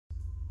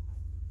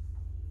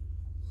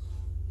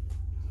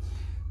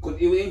Good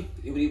evening,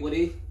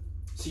 everybody.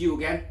 See you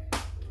again.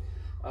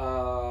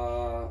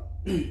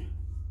 In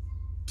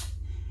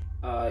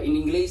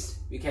English,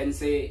 we can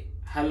say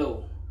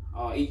hello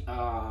or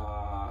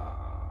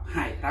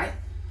hi, right?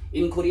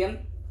 In Korean,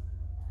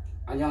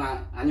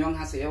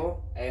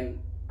 안녕하세요 and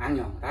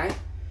안녕, right?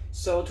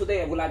 So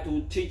today I would like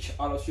to teach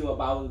all of you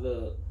about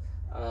the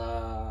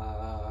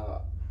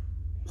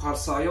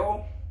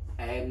Parsayo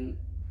and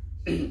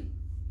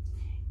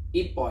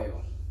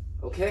Ipoyo.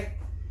 Okay,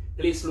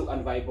 please look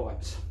on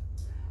whiteboard.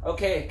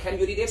 Okay, can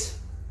you read it?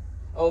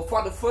 Oh,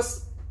 for the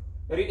first,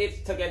 read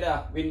it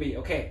together with me.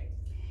 Okay.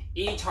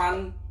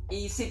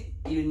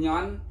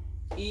 2021년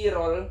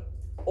 1월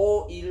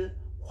 5일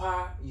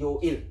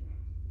화요일.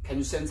 Can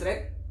you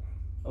translate?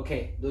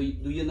 Okay. Do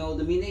you know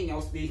the meaning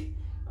of the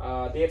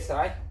dates,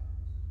 right?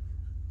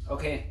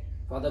 Okay.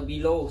 For the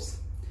belows,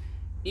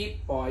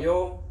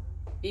 이뻐요,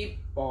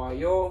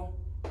 이뻐요,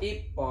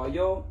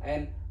 이뻐요,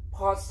 and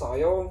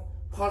퍼서요,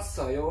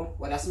 퍼서요.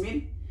 What does it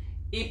mean?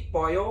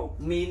 이뻐요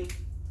mean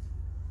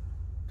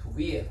to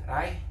wear,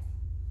 right?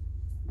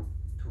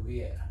 To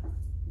wear.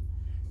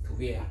 To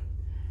wear.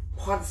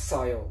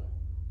 퍼서요,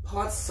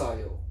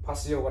 퍼서요,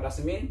 퍼서요. What does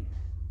it mean?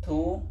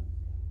 To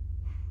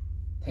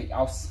take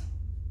out.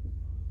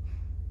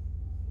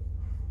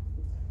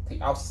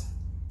 Take out.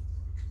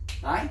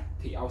 Right?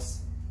 Take out.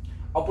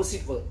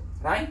 Opposite word,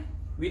 right?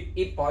 With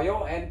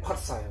이뻐요 and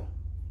퍼서요.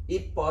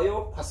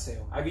 이뻐요,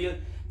 퍼서요. I will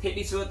take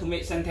this word to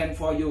make sentence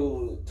for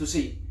you to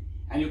see,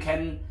 and you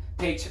can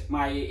take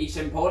my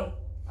example,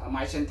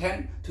 my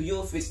sentence to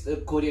use with the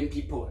Korean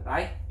people,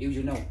 right? If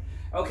you know.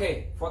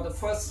 Okay, for the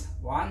first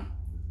one,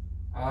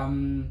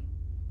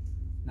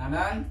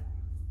 나는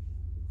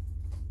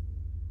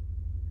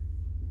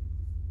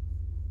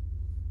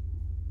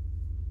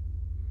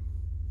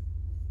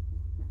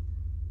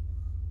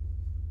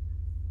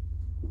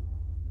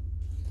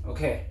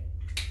okay,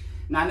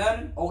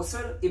 나는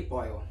옷을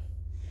입어요.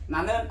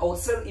 나는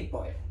옷을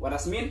입어요. What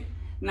does it mean?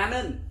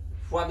 나는.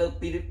 For the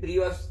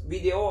previous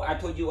video, I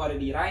told you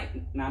already, right?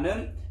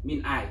 나는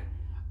mean I.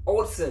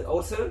 옷을,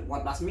 옷을,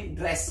 what does it mean?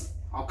 Dress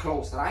or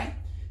clothes, right?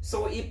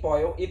 So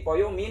입어요,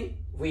 입어요 mean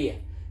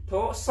wear.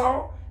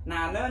 So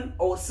나는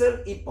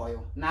옷을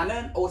입어요.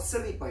 나는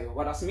옷을 입어요.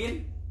 What does it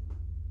mean?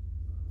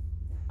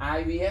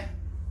 I wear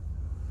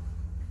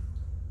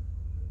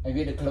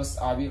the clothes.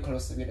 I wear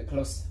clothes. Wear the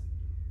clothes.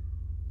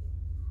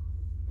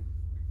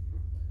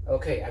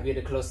 Okay, I wear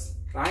the clothes,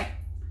 right?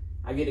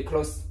 I wear the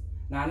clothes.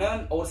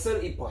 나는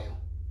옷을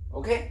입어요.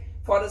 Okay.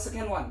 For the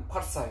second one,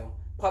 퍼서요.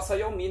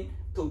 퍼서요 mean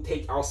to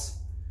take out.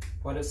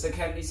 For the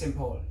second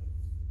example.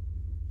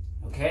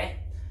 Okay.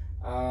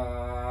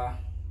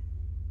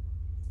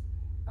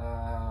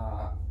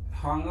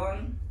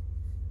 형은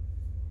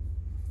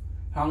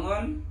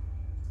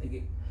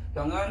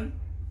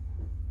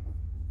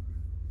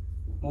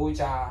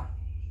모자를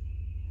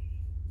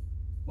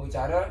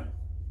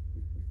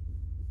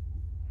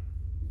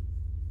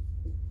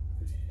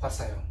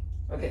봤어요.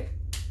 Okay.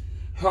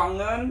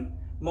 형은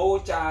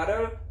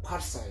모자를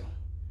봤어요.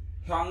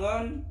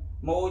 형은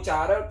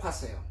모자를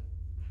봤어요.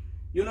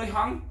 You know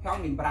형?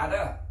 형 mean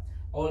brother.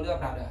 Older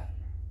brother.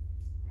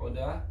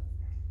 Older.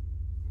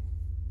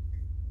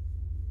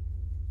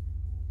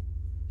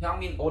 형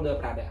mean older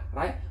brother,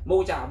 right?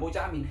 모자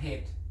mean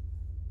head.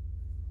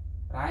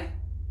 Right?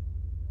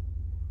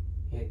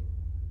 Head.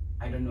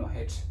 I don't know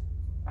head.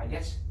 I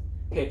guess.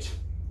 Head.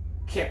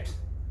 Kept.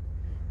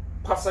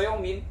 봤어요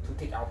mean to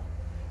take out.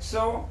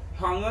 So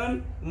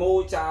형은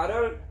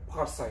모자를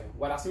봤어요.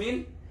 What does it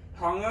mean?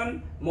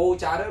 형은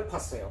모자를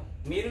봤어요.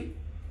 Mean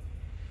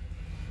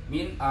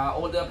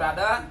older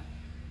brother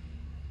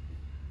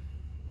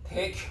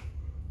take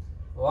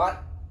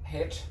what?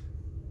 Head.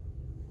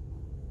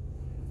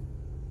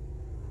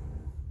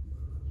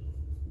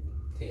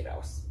 Take it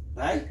out.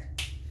 Right?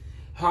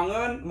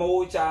 형은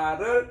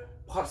모자를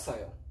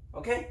봤어요.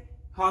 Okay?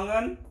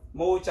 형은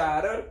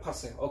모자를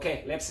봤어요.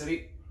 Okay, let's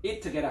read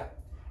it together.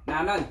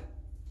 나는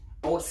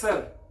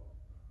옷을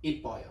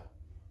입어요.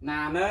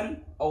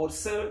 나는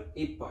옷을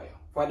입어요.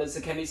 For the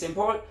second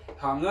example,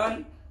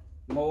 형은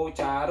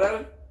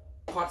모자를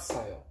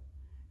봤어요.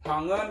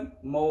 형은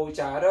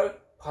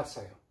모자를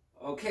봤어요.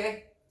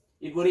 Okay?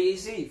 It's very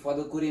easy for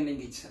the Korean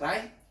language,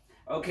 right?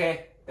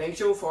 Okay, thank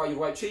you for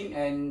watching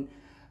and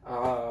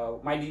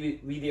my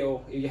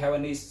video. If you have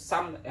any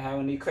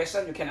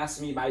question, you can ask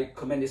me by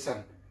comment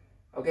section.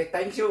 Okay,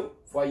 thank you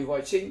for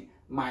watching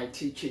my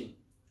teaching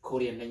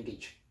Korean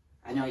language.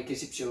 안녕히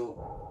계십시오.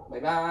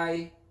 Bye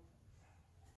bye.